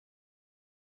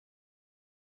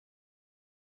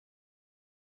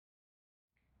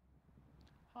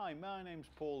Hi, my name's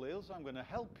Paul Eales. I'm going to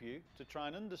help you to try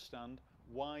and understand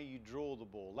why you draw the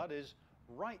ball. That is,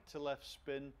 right to left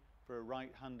spin for a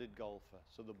right-handed golfer.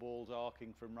 So the ball's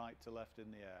arcing from right to left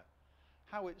in the air.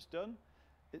 How it's done?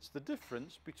 It's the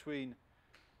difference between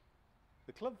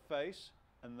the club face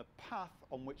and the path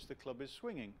on which the club is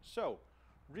swinging. So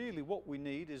really what we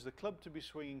need is the club to be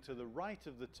swinging to the right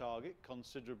of the target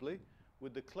considerably,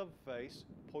 with the club face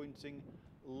pointing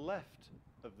left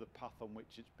of the path on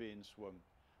which it's being swung.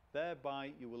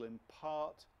 Thereby you will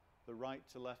impart the right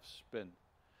to left spin.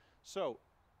 So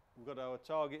we've got our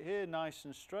target here nice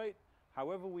and straight.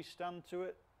 However we stand to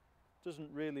it doesn't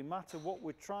really matter. What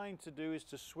we're trying to do is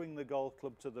to swing the golf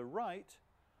club to the right,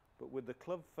 but with the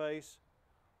club face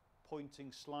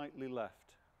pointing slightly left.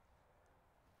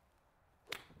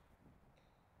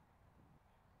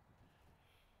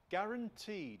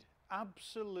 Guaranteed,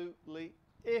 absolutely,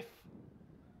 if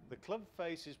the club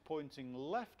face is pointing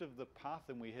left of the path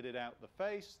and we hit it out the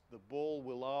face, the ball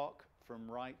will arc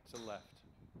from right to left.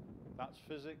 That's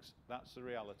physics, that's the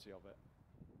reality of it.